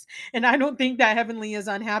mess. And I don't think that Heavenly is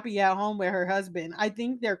unhappy at home with her husband. I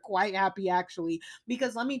think they're quite happy, actually.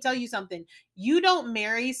 Because let me tell you something. You don't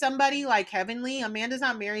marry somebody like Heavenly. A man does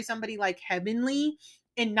not marry somebody like Heavenly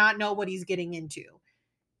and not know what he's getting into.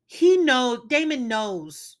 Damon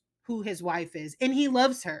knows who his wife is and he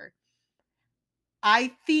loves her.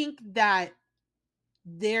 I think that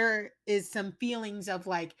there is some feelings of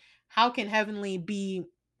like, how can Heavenly be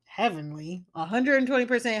heavenly,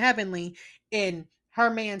 120% heavenly, and her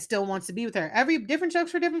man still wants to be with her? Every different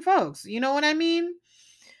jokes for different folks. You know what I mean?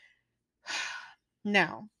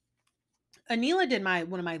 Now, Anila did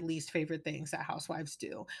one of my least favorite things that housewives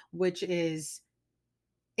do, which is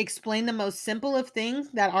explain the most simple of things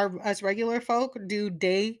that us regular folk do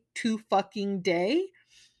day to fucking day,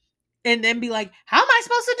 and then be like, how am I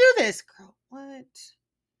supposed to do this? Girl, what?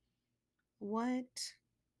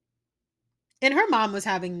 And her mom was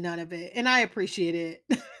having none of it, and I appreciate it.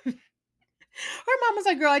 Her mom was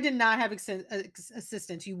like, girl, I did not have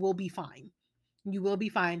assistance. You will be fine. You will be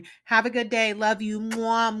fine. Have a good day. Love you.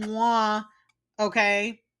 Mwah, mwah.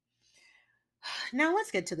 Okay. Now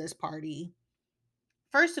let's get to this party.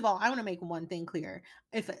 First of all, I want to make one thing clear.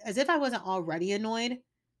 As if I wasn't already annoyed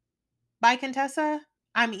by Contessa,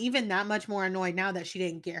 I'm even that much more annoyed now that she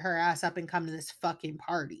didn't get her ass up and come to this fucking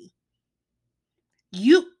party.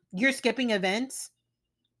 You're skipping events.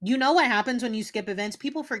 You know what happens when you skip events?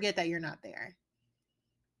 People forget that you're not there.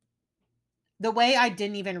 The way I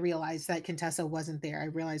didn't even realize that Contessa wasn't there, I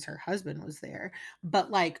realized her husband was there.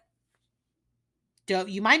 But like,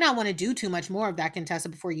 you might not want to do too much more of that, Contessa,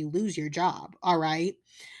 before you lose your job. All right.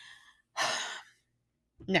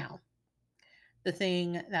 Now, the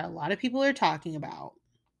thing that a lot of people are talking about,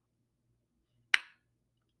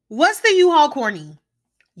 was the U-Haul corny?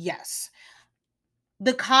 Yes.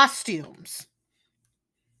 The costumes.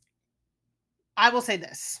 I will say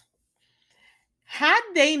this. Had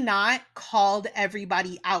they not called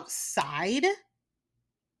everybody outside,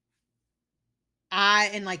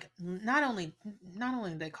 not only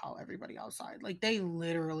did they call everybody outside, like they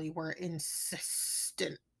literally were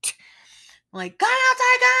insistent. Like, come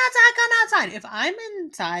outside. If I'm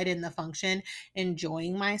inside in the function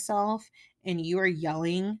enjoying myself and you are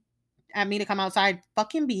yelling at me to come outside,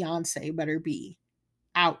 fucking Beyonce better be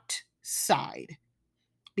outside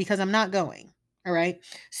because I'm not going. All right.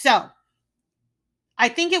 So I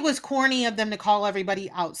think it was corny of them to call everybody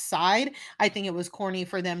outside. I think it was corny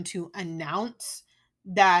for them to announce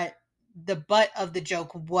that the butt of the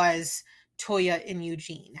joke was Toya and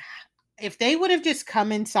Eugene. If they would have just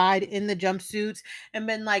come inside in the jumpsuits and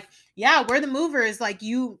been like, yeah, we're the movers. Like,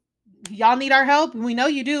 y'all need our help. We know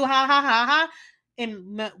you do. Ha ha ha ha.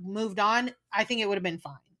 And moved on, I think it would have been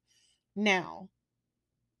fine. Now,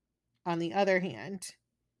 on the other hand,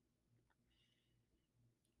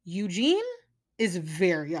 Eugene is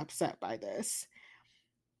very upset by this.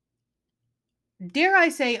 Dare I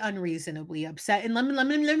say unreasonably upset. And let me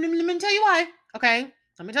tell you why. Okay.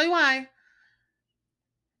 Let me tell you why.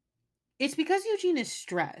 It's because Eugene is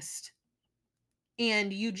stressed.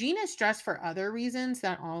 And Eugene is stressed for other reasons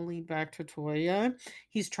that all lead back to Toya.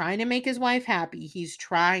 He's trying to make his wife happy. He's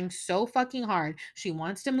trying so fucking hard. She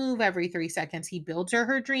wants to move every 3 seconds. He builds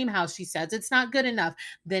her dream house. She says it's not good enough.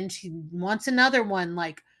 Then she wants another one.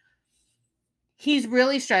 Like, he's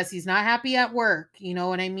really stressed. He's not happy at work. You know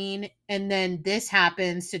what I mean? And then this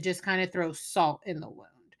happens to just kind of throw salt in the wound.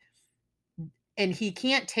 And he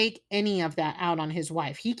can't take any of that out on his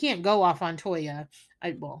wife. He can't go off on Toya.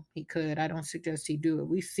 Well, he could. I don't suggest he do it.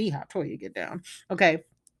 We see how Toya get down. Okay.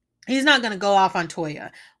 He's not going to go off on Toya.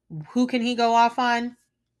 Who can he go off on?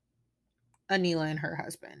 Anila and her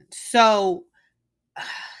husband. So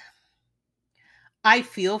I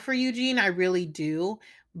feel for Eugene. I really do.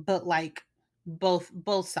 But like both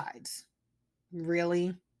sides.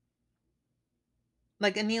 Really?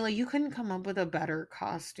 Like, Anila, you couldn't come up with a better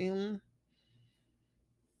costume.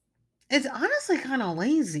 It's honestly kind of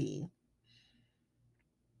lazy.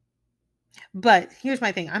 But here's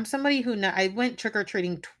my thing. I'm somebody who I went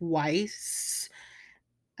trick-or-treating twice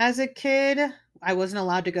as a kid. I wasn't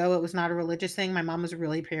allowed to go. It was not a religious thing. My mom was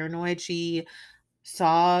really paranoid. She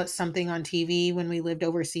saw something on TV when we lived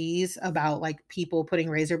overseas about like people putting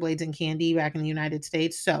razor blades in candy back in the United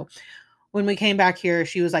States. So when we came back here,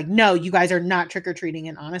 she was like, no, you guys are not trick-or-treating.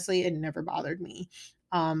 And honestly, it never bothered me.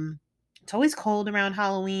 It's always cold around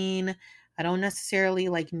Halloween. I don't necessarily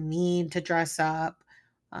like need to dress up.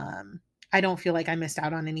 I don't feel like I missed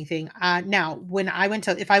out on anything. Now,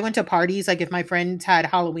 if I went to parties, like if my friends had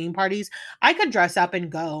Halloween parties, I could dress up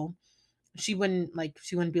and go. She wouldn't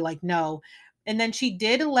be like, no. And then she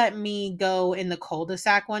did let me go in the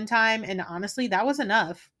cul-de-sac one time. And honestly, that was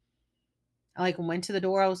enough. I like went to the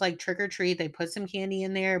door. I was like, trick or treat. They put some candy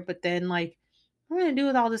in there, but then like, what am I gonna do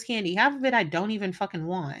with all this candy? Half of it I don't even fucking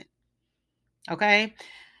want. Okay.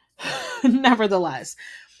 Nevertheless,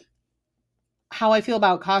 how I feel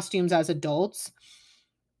about costumes as adults.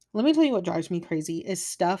 Let me tell you what drives me crazy is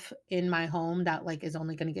stuff in my home that like is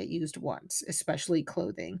only going to get used once, especially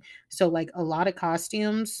clothing. So like a lot of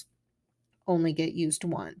costumes only get used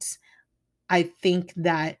once. I think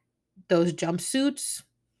that those jumpsuits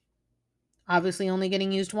obviously only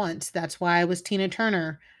getting used once. That's why I was Tina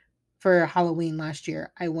Turner for Halloween last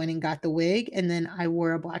year. I went and got the wig and then I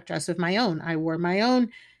wore a black dress of my own. I wore my own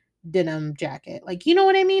denim jacket. Like, you know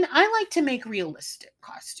what I mean? I like to make realistic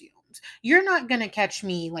costumes. You're not going to catch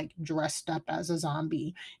me like dressed up as a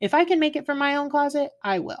zombie. If I can make it from my own closet,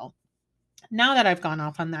 I will. Now that I've gone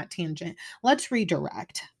off on that tangent, let's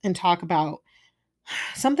redirect and talk about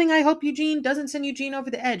something I hope Eugene doesn't send Eugene over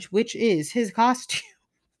the edge, which is his costume.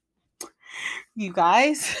 You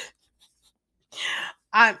guys,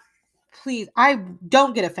 I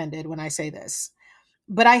don't get offended when I say this.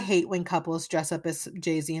 But I hate when couples dress up as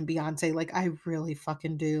Jay-Z and Beyonce. Like, I really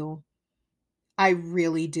fucking do. I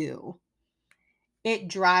really do. It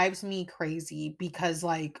drives me crazy because,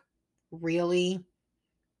 like, really?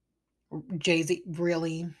 Jay-Z,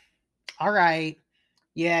 really? All right.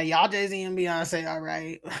 Yeah, y'all Jay-Z and Beyonce, all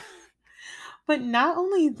right. But not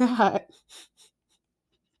only that,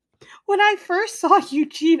 when I first saw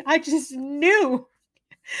Eugene, I just knew.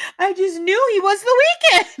 He was The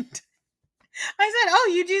Weeknd. I said,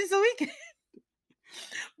 oh, Eugene's The Weeknd.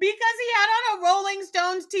 Because he had on a Rolling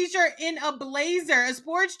Stones t-shirt in a blazer, a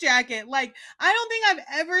sports jacket. Like, I don't think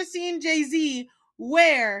I've ever seen Jay-Z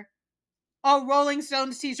wear a Rolling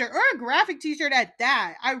Stones t-shirt or a graphic t-shirt at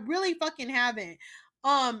that. I really fucking haven't.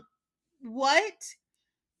 What?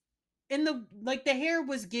 In the hair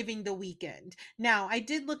was giving The Weeknd. Now, I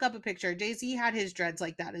did look up a picture. Jay-Z had his dreads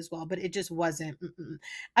like that as well, but it just wasn't.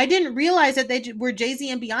 I didn't realize that they were Jay-Z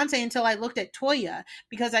and Beyonce until I looked at Toya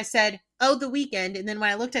because I said, oh, The Weeknd. And then when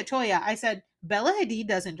I looked at Toya, I said, Bella Hadid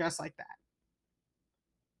doesn't dress like that.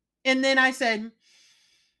 And then I said,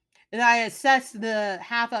 And I assessed the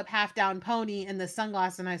half up, half down pony and the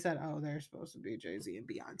sunglasses, and I said, "Oh, they're supposed to be Jay-Z and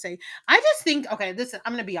Beyonce." I just think, okay, this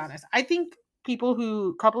I'm gonna be honest. I think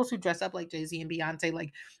couples who dress up like Jay-Z and Beyonce,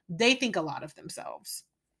 like they think a lot of themselves.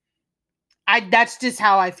 That's just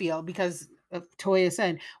how I feel because Toya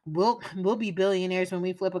said, we'll be billionaires when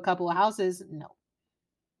we flip a couple of houses. No.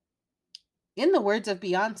 In the words of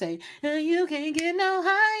Beyonce, you can't get no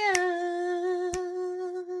higher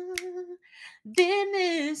than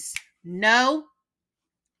this. No,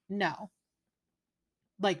 no.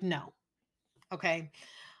 Like no. Okay.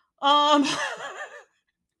 Um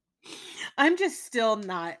I'm just still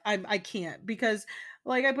not I can't because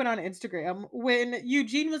like I put on Instagram when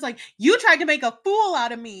Eugene was like, "You tried to make a fool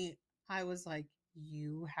out of me." I was like,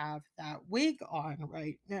 "You have that wig on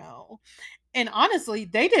right now." And honestly,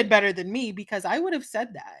 they did better than me because I would have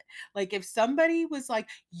said that. Like if somebody was like,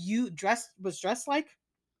 "You dressed like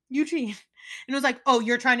Eugene," and was like, "Oh,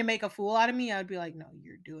 you're trying to make a fool out of me," I'd be like, "No,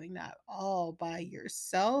 you're doing that all by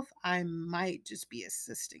yourself. I might just be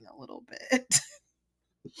assisting a little bit."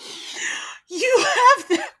 You have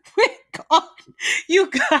that wig on.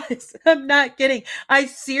 You guys, I'm not kidding. I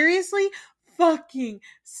seriously fucking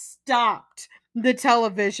stopped the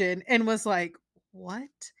television and was like,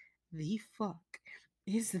 what the fuck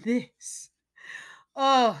is this?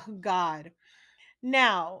 Oh, God.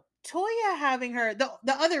 Now, Toya having the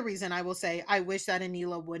other reason I will say I wish that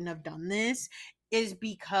Anila wouldn't have done this is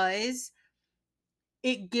because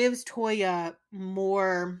it gives Toya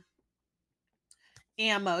more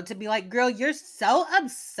ammo to be like, girl, you're so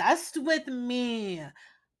obsessed with me.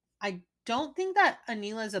 I don't think that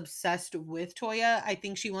Anila's obsessed with Toya. I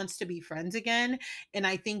think she wants to be friends again. And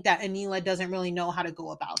I think that Anila doesn't really know how to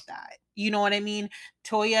go about that. You know what I mean?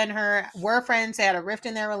 Toya and her were friends. They had a rift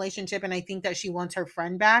in their relationship. And I think that she wants her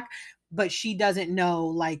friend back, but she doesn't know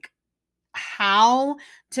like how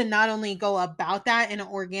to not only go about that in an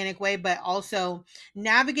organic way, but also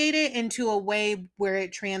navigate it into a way where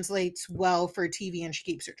it translates well for TV and she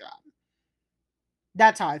keeps her job.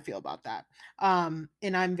 That's how I feel about that. And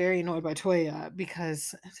I'm very annoyed by Toya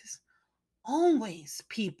because it's always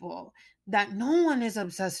people that no one is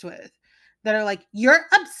obsessed with that are like, you're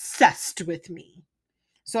obsessed with me.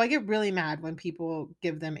 So I get really mad when people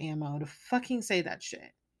give them ammo to fucking say that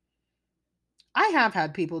shit. I have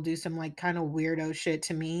had people do some like kind of weirdo shit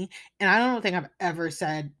to me, and I don't think I've ever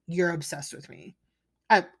said you're obsessed with me.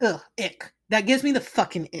 Ick. That gives me the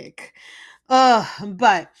fucking ick.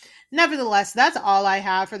 But nevertheless, that's all I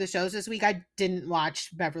have for the shows this week. I didn't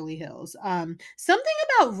watch Beverly Hills. Something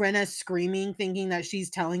about Rena screaming, thinking that she's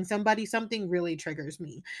telling somebody something really triggers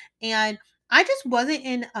me. And I just wasn't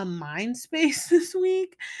in a mind space this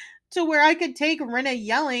week to where I could take Rena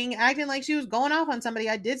yelling, acting like she was going off on somebody.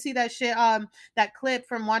 I did see that shit, that clip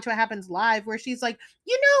from Watch What Happens Live where she's like,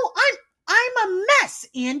 I'm a mess,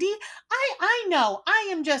 Andy. I know. I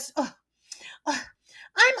am just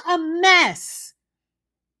I'm a mess.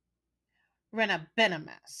 Rena, been a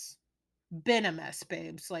mess. Been a mess,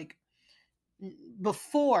 babes. Like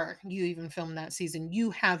before you even filmed that season,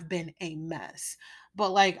 you have been a mess.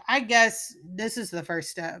 But like, I guess this is the first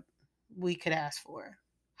step we could ask for.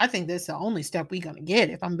 I think this is the only step we're gonna get,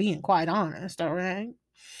 if I'm being quite honest. All right.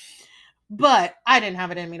 But I didn't have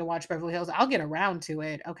it in me to watch Beverly Hills. I'll get around to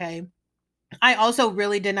it. Okay. I also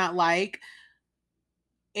really did not like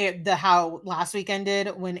the how last week ended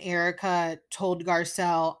when Erica told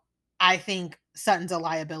Garcelle, I think Sutton's a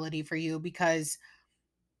liability for you, because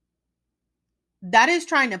that is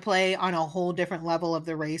trying to play on a whole different level of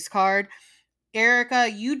the race card. Erica,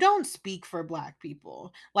 you don't speak for Black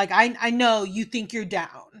people. Like I know you think you're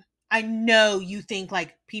down. I know you think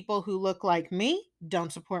like people who look like me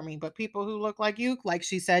don't support me, but people who look like you, like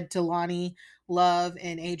she said to Lonnie Love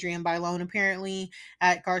and Adrienne Bailon apparently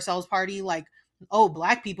at Garcelle's party, like, oh,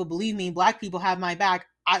 Black people believe me, Black people have my back.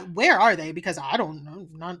 Where are they? Because I don't know,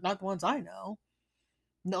 not the ones I know.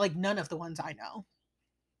 No, like none of the ones I know.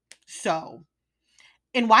 So,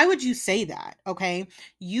 and why would you say that? Okay.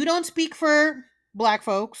 You don't speak for Black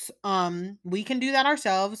folks. We can do that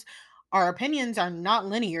ourselves. Our opinions are not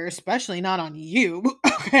linear, especially not on you.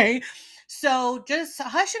 Okay. So just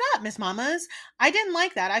hush it up, Miss Mamas. I didn't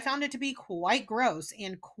like that. I found it to be quite gross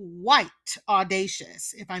and quite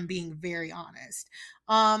audacious, if I'm being very honest.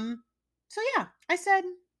 So yeah, I said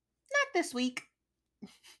not this week.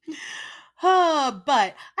 But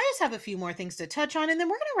I just have a few more things to touch on, and then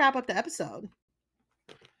we're gonna wrap up the episode.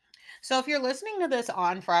 So if you're listening to this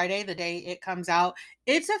on Friday, the day it comes out,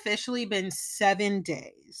 it's officially been 7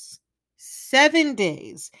 days. 7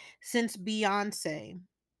 days since Beyonce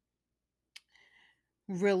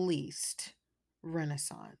released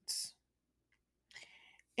Renaissance.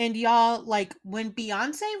 And y'all, like when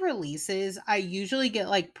Beyonce releases, I usually get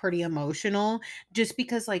like pretty emotional just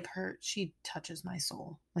because like she touches my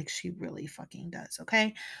soul. Like she really fucking does.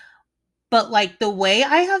 Okay. But like the way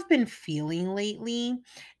I have been feeling lately,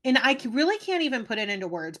 and really can't even put it into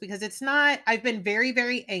words because it's not, I've been very,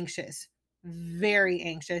 very anxious. Very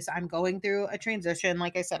anxious. I'm going through a transition.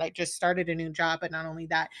 Like I said, I just started a new job, but not only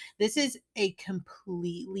that, this is a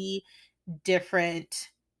completely different,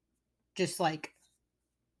 just like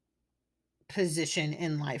position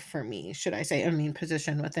in life for me, should I say. I mean,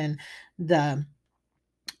 position within the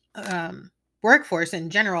um workforce in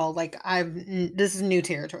general. Like this is new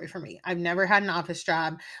territory for me. I've never had an office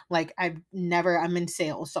job. Like I'm in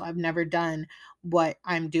sales, so I've never done what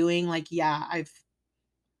I'm doing. Like yeah, I've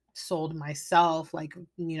sold myself, like,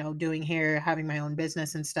 doing hair, having my own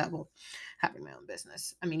business and stuff. Well, having my own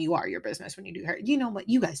business. I mean, you are your business when you do hair. You know what?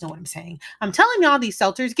 You guys know what I'm saying. I'm telling y'all these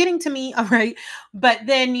seltzers getting to me, all right? But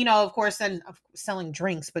then, of course, selling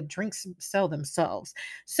drinks, but drinks sell themselves.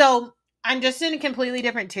 So I'm just in a completely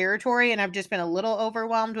different territory and I've just been a little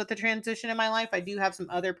overwhelmed with the transition in my life. I do have some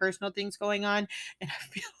other personal things going on and I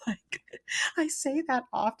feel like I say that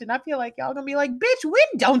often. I feel like y'all gonna be like, bitch, when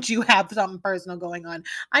don't you have something personal going on?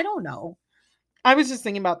 I don't know. I was just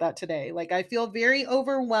thinking about that today. Like, I feel very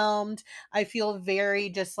overwhelmed. I feel very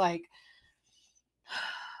just like,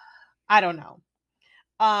 I don't know.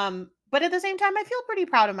 But at the same time, I feel pretty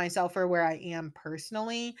proud of myself for where I am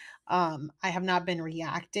personally. I have not been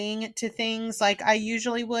reacting to things like I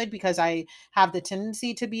usually would because I have the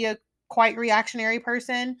tendency to be a quite reactionary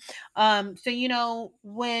person. So,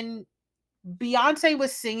 when Beyonce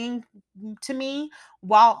was singing to me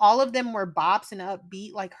while all of them were bops and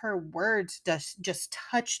upbeat, like her words just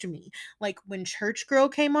touched me. Like when Church Girl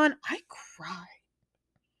came on, I cried.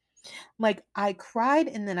 Like I cried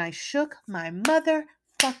and then I shook my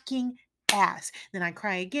motherfucking ass. Then I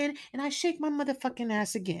cry again and I shake my motherfucking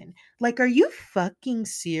ass again. Like, are you fucking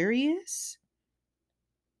serious?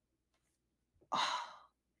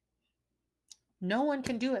 No one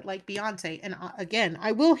can do it like Beyonce. And again,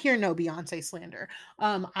 I will hear no Beyonce slander.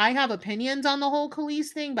 I have opinions on the whole Khalees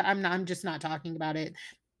thing, but I'm just not talking about it.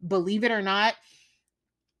 Believe it or not,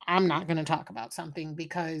 I'm not going to talk about something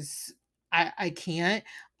because I can't.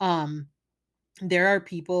 Um, there are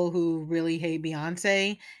people who really hate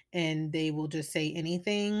Beyonce and they will just say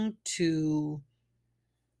anything to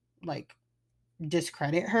like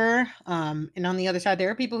discredit her. And on the other side, there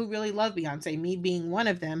are people who really love Beyonce, me being one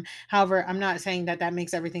of them. However, I'm not saying that that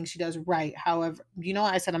makes everything she does right. However,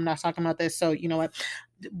 I said I'm not talking about this, so you know what?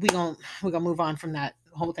 We're gonna move on from that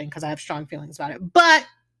whole thing because I have strong feelings about it. But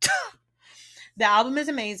the album is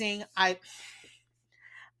amazing.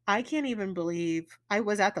 I can't even believe I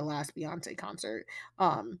was at the last Beyonce concert.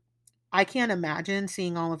 Um, I can't imagine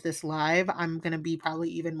seeing all of this live. I'm going to be probably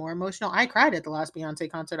even more emotional. I cried at the last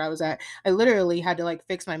Beyonce concert I was at. I literally had to like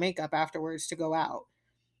fix my makeup afterwards to go out.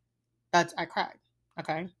 I cried.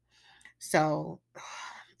 Okay. So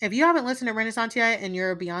if you haven't listened to Renaissance yet and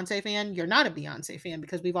you're a Beyonce fan, you're not a Beyonce fan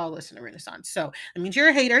because we've all listened to Renaissance. So that means you're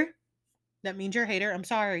a hater. That means you're a hater. I'm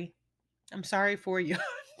sorry. I'm sorry for you.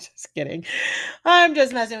 Just kidding. I'm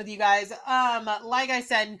just messing with you guys. Like I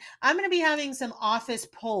said, I'm going to be having some office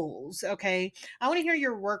polls, okay? I want to hear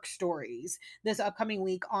your work stories this upcoming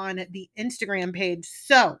week on the Instagram page.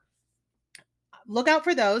 So, look out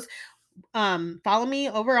for those. Follow me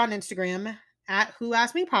over on Instagram at Who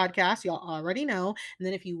Asked Me Podcast. Y'all already know. And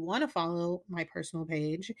then if you want to follow my personal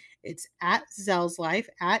page, it's at Zell's Life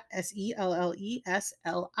at SELLESLIFE.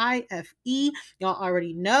 Y'all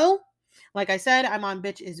already know. Like I said, I'm on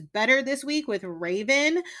Bitch is Better this week with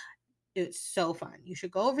Raven. It's so fun. You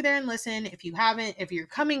should go over there and listen. If you haven't, if you're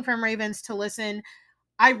coming from Ravens to listen,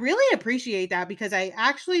 I really appreciate that because I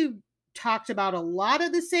actually talked about a lot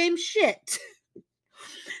of the same shit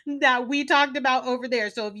that we talked about over there.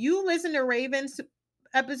 So if you listen to Ravens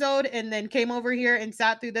episode and then came over here and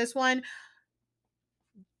sat through this one,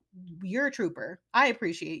 you're a trooper. I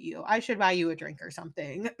appreciate you. I should buy you a drink or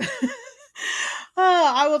something.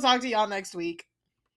 I will talk to y'all next week.